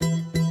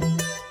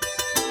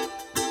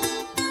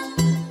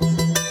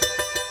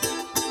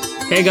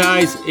Hey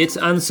guys, it's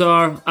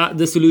Ansar at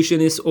The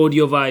Solutionist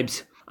Audio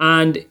Vibes.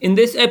 And in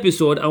this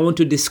episode, I want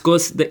to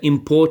discuss the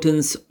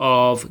importance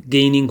of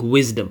gaining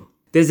wisdom.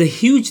 There's a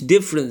huge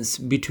difference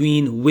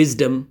between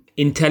wisdom,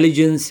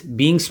 intelligence,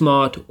 being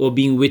smart, or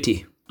being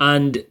witty.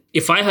 And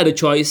if I had a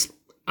choice,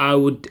 I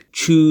would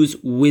choose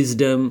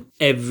wisdom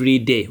every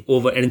day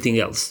over anything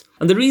else.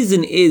 And the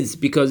reason is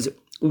because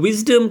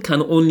wisdom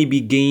can only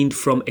be gained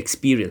from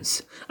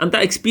experience. And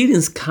that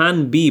experience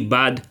can be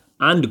bad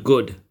and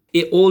good.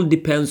 It all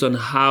depends on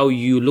how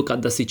you look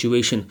at the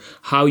situation,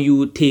 how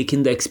you take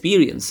in the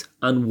experience,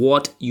 and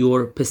what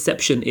your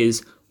perception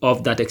is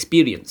of that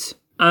experience.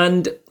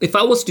 And if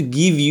I was to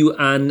give you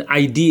an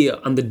idea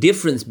on the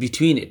difference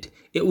between it,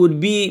 it would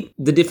be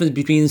the difference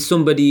between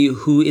somebody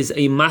who is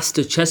a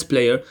master chess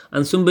player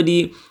and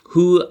somebody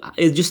who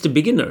is just a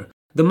beginner.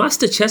 The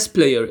master chess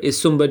player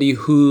is somebody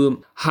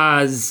who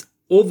has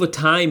over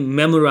time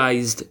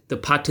memorized the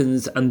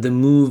patterns and the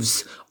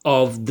moves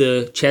of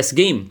the chess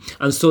game.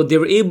 And so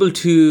they're able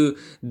to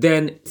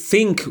then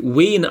think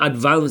way in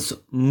advance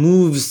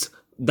moves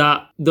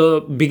that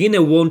the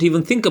beginner won't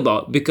even think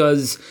about,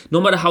 because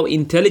no matter how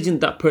intelligent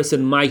that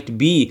person might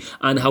be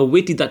and how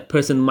witty that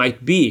person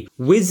might be,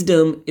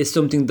 wisdom is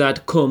something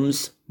that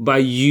comes by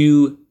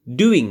you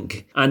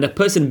doing. And a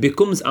person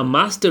becomes a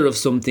master of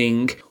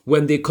something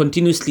when they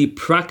continuously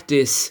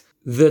practice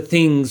the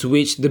things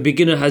which the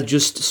beginner has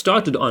just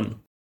started on.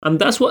 And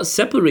that's what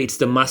separates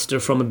the master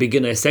from a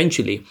beginner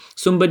essentially.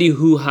 Somebody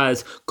who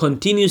has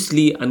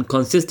continuously and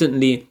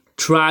consistently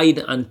tried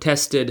and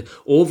tested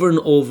over and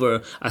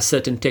over a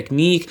certain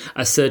technique,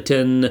 a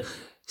certain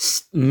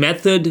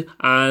method,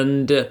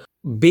 and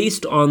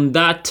based on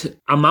that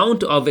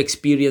amount of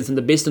experience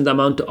and based on the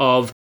amount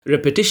of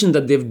repetition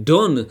that they've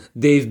done,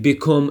 they've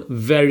become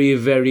very,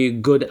 very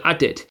good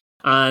at it.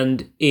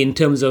 And in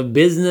terms of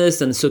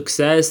business and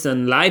success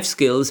and life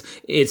skills,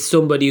 it's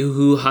somebody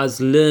who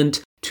has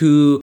learned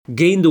to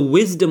gain the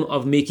wisdom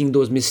of making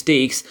those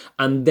mistakes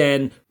and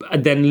then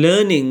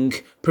learning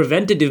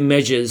preventative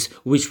measures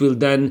which will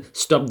then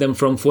stop them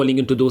from falling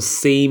into those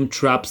same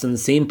traps and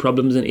same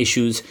problems and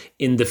issues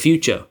in the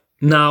future.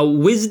 Now,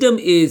 wisdom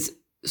is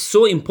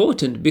so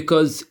important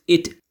because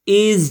it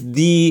is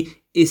the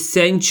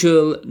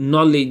essential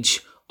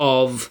knowledge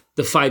of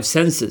the five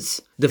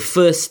senses, the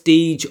first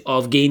stage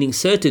of gaining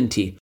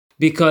certainty,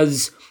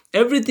 because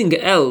everything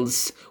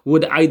else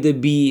would either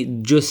be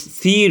just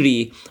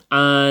theory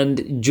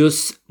and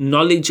just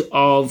knowledge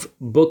of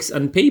books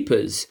and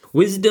papers.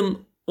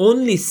 Wisdom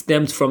only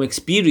stems from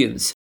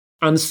experience.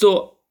 And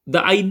so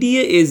the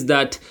idea is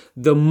that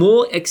the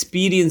more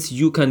experience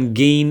you can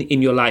gain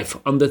in your life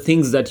on the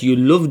things that you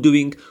love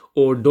doing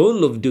or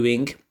don't love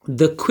doing,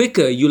 the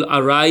quicker you'll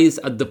arise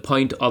at the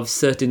point of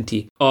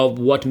certainty of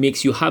what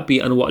makes you happy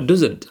and what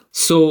doesn't.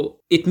 So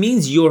it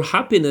means your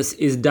happiness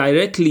is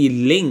directly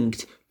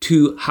linked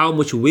to how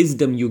much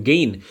wisdom you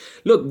gain.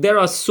 Look, there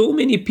are so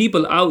many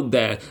people out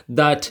there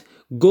that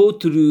go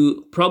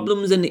through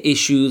problems and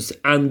issues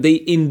and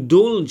they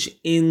indulge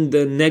in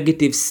the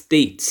negative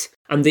states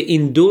and they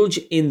indulge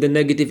in the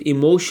negative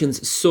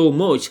emotions so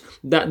much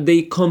that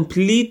they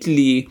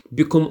completely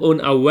become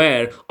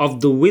unaware of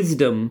the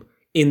wisdom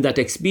in that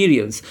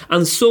experience.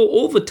 And so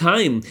over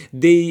time,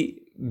 they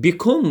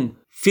become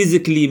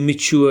physically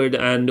matured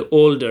and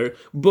older,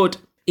 but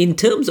in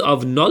terms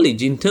of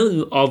knowledge, in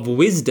terms of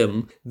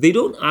wisdom, they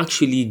don't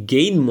actually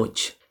gain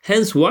much.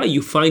 Hence why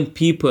you find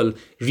people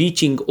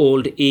reaching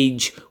old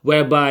age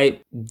whereby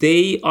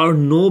they are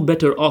no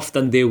better off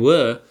than they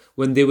were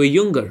when they were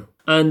younger.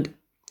 And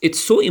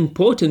it's so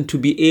important to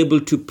be able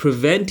to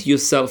prevent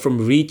yourself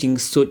from reaching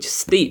such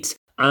states.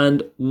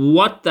 And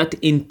what that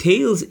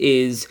entails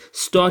is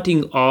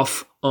starting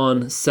off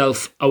on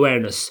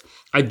self-awareness,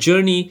 a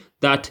journey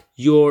that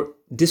you're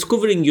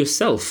discovering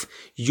yourself,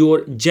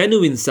 your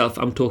genuine self,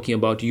 I'm talking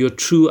about, your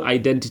true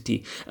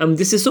identity. And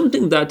this is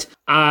something that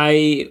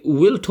I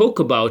will talk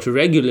about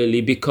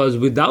regularly because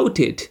without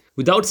it,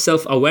 without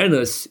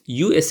self-awareness,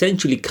 you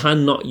essentially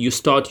cannot, you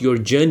start your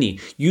journey.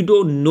 You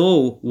don't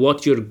know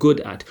what you're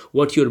good at,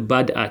 what you're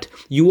bad at.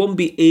 You won't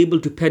be able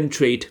to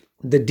penetrate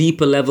the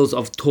deeper levels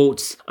of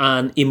thoughts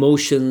and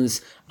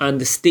emotions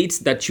and the states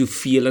that you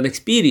feel and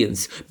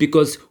experience,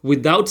 because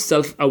without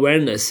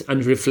self-awareness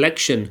and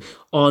reflection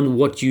on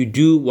what you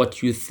do,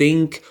 what you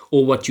think,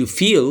 or what you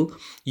feel,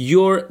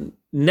 you're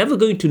never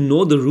going to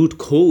know the root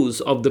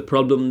cause of the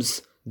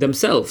problems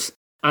themselves.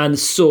 And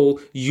so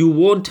you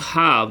won't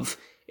have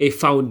a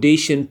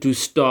foundation to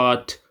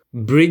start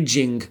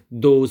bridging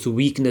those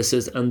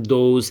weaknesses and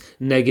those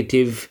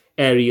negative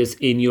areas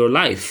in your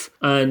life.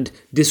 And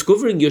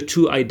discovering your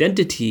true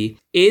identity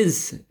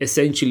is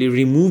essentially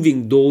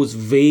removing those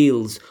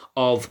veils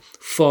of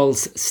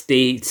false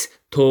states,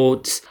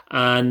 thoughts,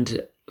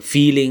 and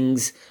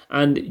feelings,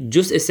 and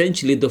just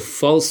essentially the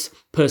false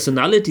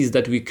personalities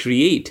that we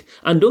create.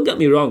 And don't get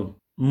me wrong,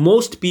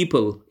 most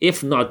people,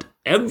 if not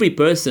every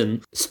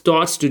person,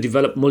 starts to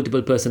develop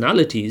multiple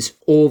personalities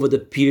over the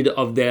period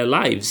of their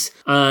lives.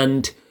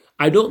 And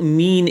I don't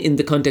mean in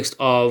the context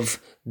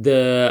of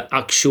the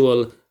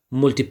actual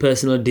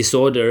multipersonal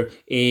disorder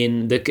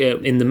in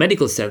the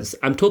medical sense.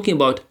 I'm talking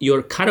about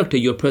your character,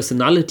 your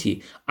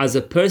personality. As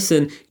a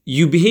person,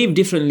 you behave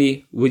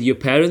differently with your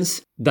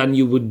parents than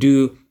you would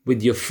do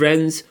with your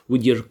friends,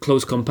 with your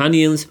close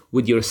companions,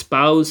 with your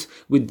spouse,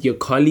 with your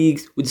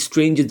colleagues, with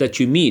strangers that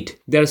you meet.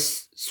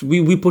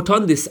 We put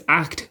on this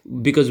act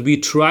because we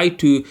try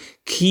to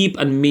keep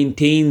and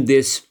maintain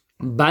this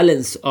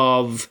balance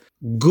of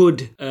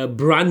good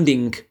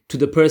branding to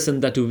the person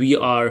that we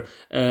are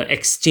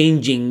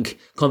exchanging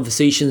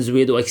conversations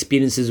with or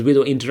experiences with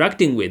or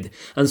interacting with.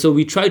 And so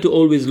we try to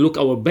always look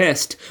our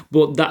best,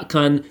 but that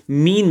can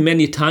mean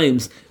many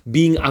times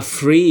being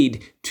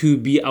afraid to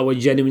be our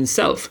genuine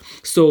self.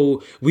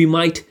 So we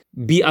might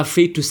be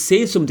afraid to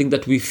say something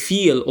that we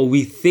feel or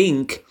we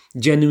think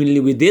genuinely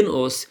within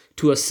us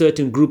to a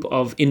certain group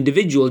of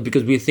individuals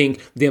because we think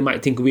they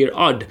might think we're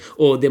odd,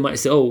 or they might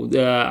say,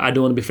 I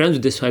don't want to be friends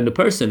with this kind of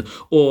person,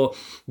 or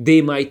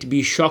they might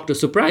be shocked or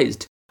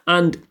surprised.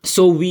 And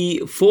so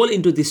we fall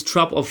into this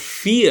trap of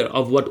fear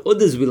of what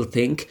others will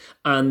think,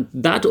 and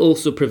that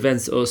also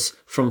prevents us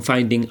from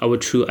finding our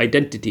true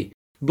identity.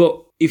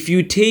 But if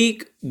you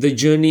take the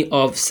journey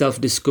of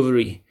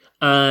self-discovery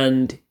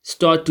and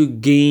start to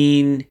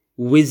gain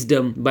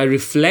wisdom by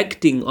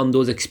reflecting on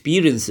those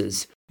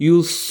experiences,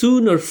 you'll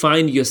sooner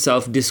find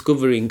yourself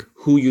discovering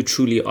who you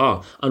truly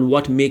are and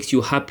what makes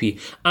you happy.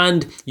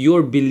 And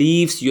your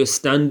beliefs, your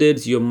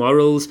standards, your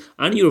morals,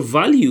 and your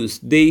values,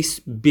 they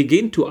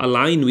begin to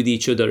align with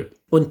each other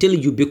until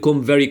you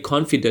become very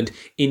confident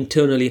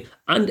internally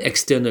and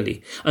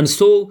externally. And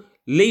so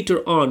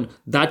later on,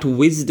 that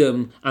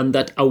wisdom and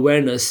that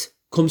awareness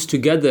comes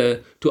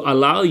together to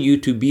allow you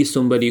to be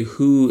somebody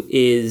who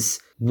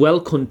is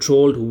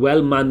well-controlled,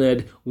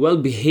 well-mannered,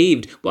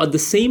 well-behaved, but at the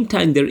same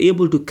time, they're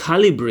able to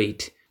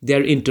calibrate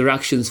their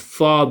interactions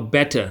far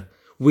better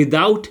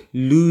without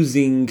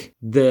losing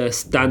the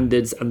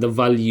standards and the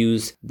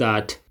values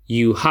that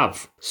you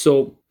have.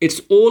 So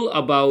it's all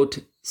about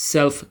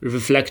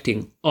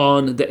self-reflecting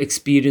on the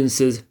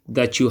experiences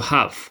that you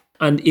have.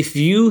 And if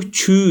you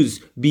choose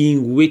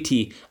being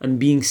witty and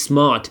being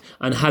smart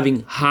and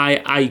having high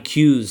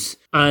IQs,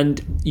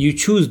 and you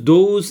choose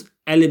those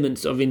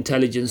elements of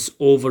intelligence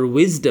over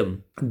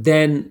wisdom,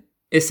 then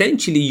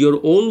essentially you're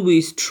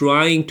always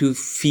trying to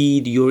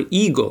feed your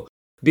ego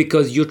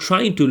because you're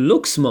trying to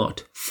look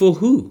smart. For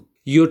who?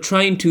 You're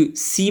trying to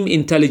seem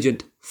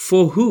intelligent.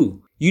 For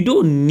who? You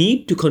don't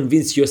need to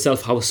convince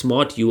yourself how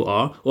smart you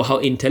are or how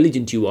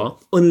intelligent you are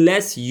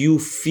unless you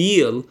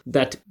feel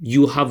that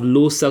you have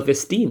low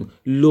self-esteem,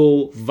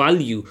 low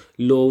value,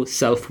 low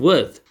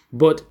self-worth.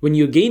 But when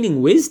you're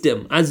gaining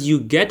wisdom, as you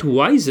get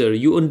wiser,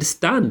 you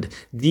understand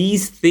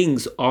these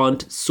things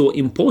aren't so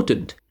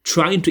important.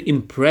 Trying to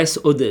impress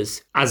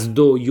others as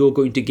though you're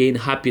going to gain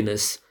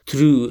happiness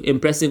through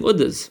impressing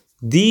others.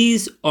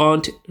 These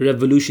aren't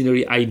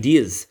revolutionary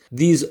ideas.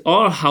 These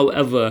are,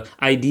 however,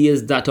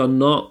 ideas that are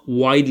not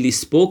widely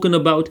spoken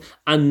about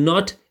and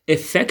not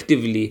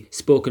effectively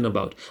spoken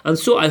about. And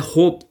so I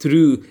hope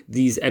through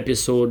these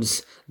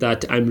episodes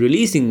that I'm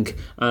releasing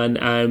and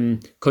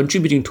I'm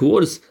contributing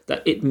towards,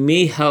 that it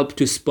may help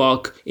to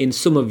spark in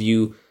some of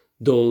you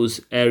those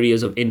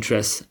areas of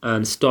interest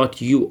and start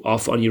you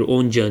off on your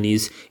own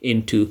journeys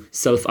into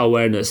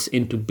self-awareness,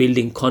 into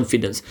building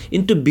confidence,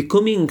 into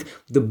becoming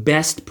the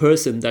best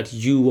person that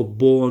you were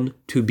born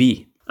to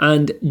be.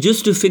 And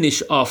just to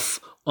finish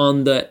off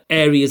on the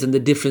areas and the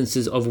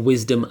differences of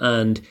wisdom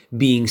and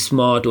being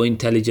smart or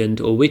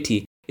intelligent or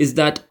witty, is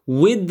that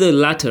with the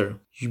latter,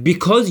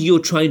 because you're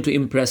trying to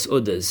impress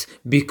others,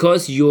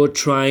 because you're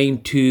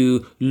trying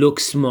to look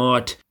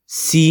smart,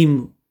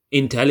 seem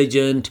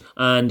intelligent,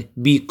 and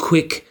be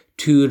quick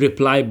to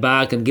reply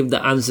back and give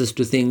the answers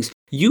to things,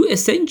 you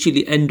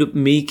essentially end up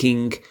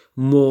making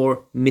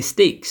more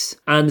mistakes.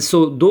 And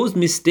so those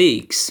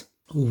mistakes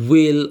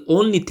will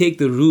only take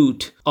the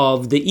route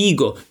of the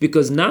ego,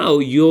 because now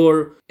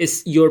your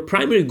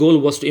primary goal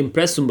was to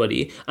impress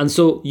somebody, and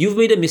so you've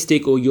made a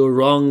mistake or you're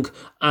wrong,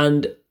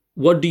 and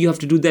what do you have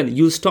to do then?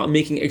 You'll start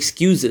making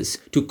excuses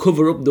to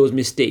cover up those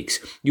mistakes.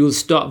 You'll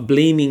start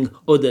blaming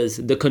others,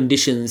 the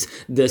conditions,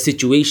 the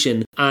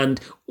situation, and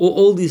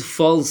all these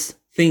false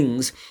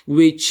things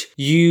which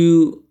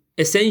you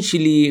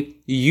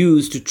essentially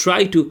use to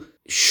try to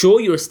show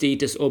your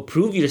status or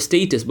prove your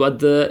status,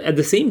 but at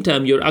the same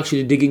time you're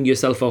actually digging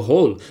yourself a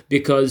hole,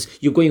 because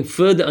you're going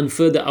further and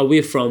further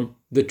away from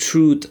the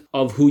truth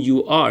of who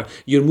you are.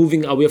 You're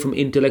moving away from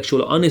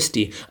intellectual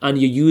honesty,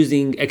 and you're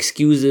using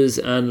excuses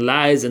and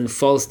lies and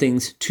false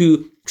things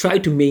to try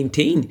to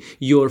maintain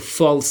your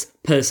false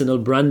personal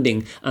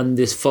branding and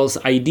this false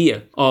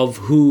idea of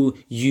who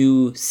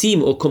you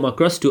seem or come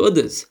across to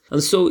others.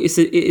 And so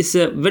it's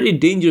a very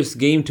dangerous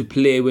game to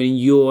play when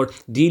you're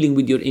dealing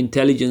with your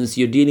intelligence,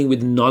 you're dealing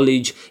with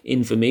knowledge,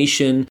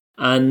 information,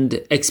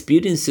 and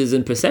experiences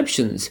and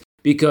perceptions.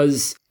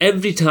 Because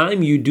every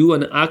time you do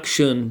an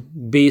action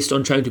based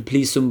on trying to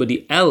please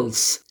somebody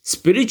else,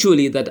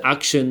 spiritually that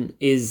action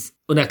is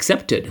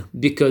unaccepted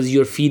because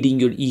you're feeding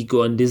your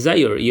ego and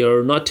desire.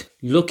 You're not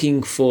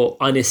looking for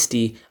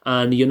honesty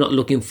and you're not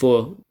looking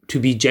for to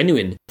be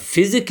genuine.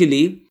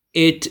 Physically,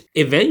 it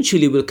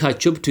eventually will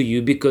catch up to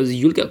you because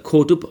you'll get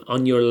caught up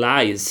on your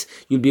lies.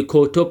 You'll be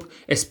caught up,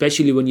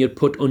 especially when you're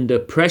put under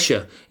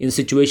pressure in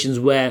situations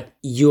where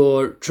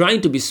you're trying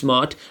to be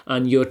smart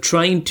and you're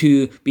trying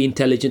to be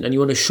intelligent and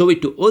you want to show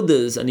it to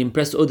others and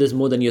impress others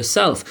more than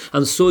yourself.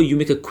 And so you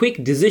make a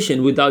quick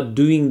decision without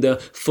doing the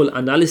full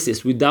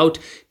analysis, without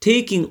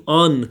taking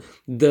on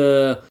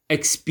the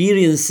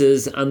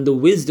experiences and the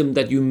wisdom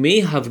that you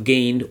may have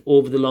gained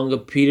over the longer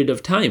period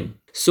of time.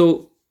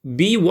 So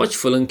be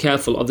watchful and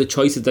careful of the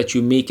choices that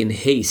you make in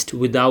haste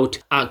without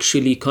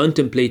actually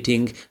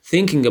contemplating,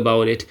 thinking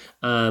about it,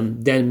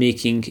 then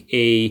making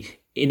a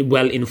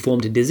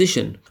well-informed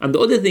decision. And the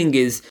other thing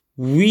is,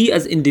 we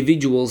as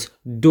individuals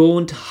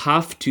don't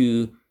have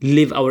to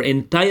live our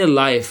entire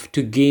life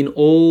to gain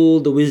all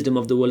the wisdom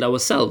of the world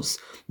ourselves.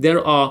 There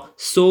are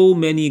so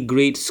many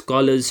great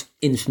scholars,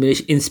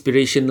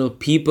 inspirational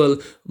people,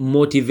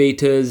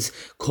 motivators,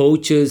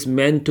 coaches,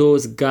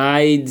 mentors,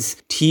 guides,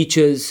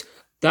 teachers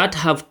that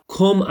have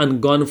come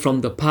and gone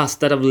from the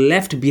past, that have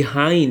left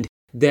behind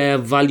their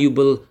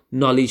valuable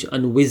knowledge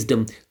and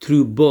wisdom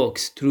through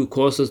books, through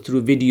courses,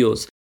 through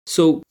videos.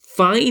 So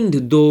find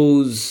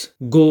those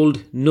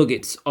gold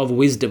nuggets of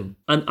wisdom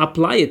and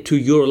apply it to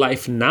your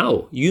life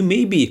now. You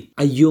may be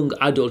a young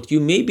adult, you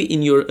may be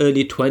in your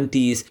early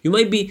 20s, you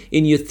might be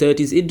in your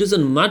 30s. It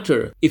doesn't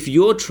matter. If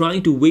you're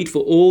trying to wait for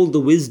all the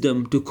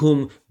wisdom to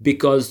come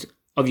because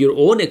of your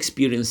own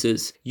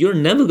experiences, you're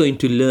never going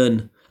to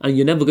learn. And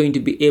you're never going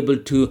to be able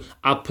to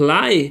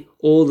apply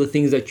all the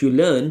things that you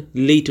learn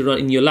later on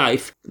in your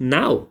life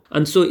now.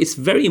 And so it's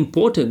very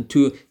important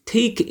to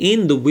take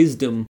in the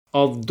wisdom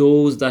of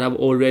those that have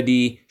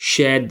already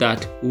shared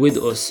that with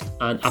us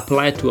and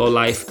apply it to our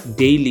life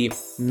daily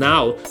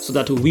now, so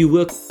that we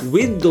work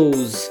with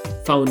those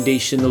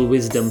foundational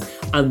wisdom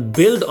and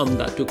build on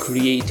that to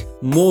create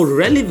more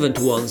relevant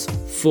ones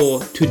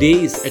for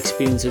today's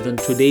experiences and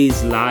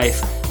today's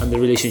life and the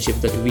relationship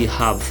that we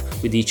have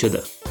with each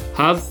other.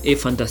 Have a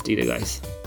fantastic day, guys.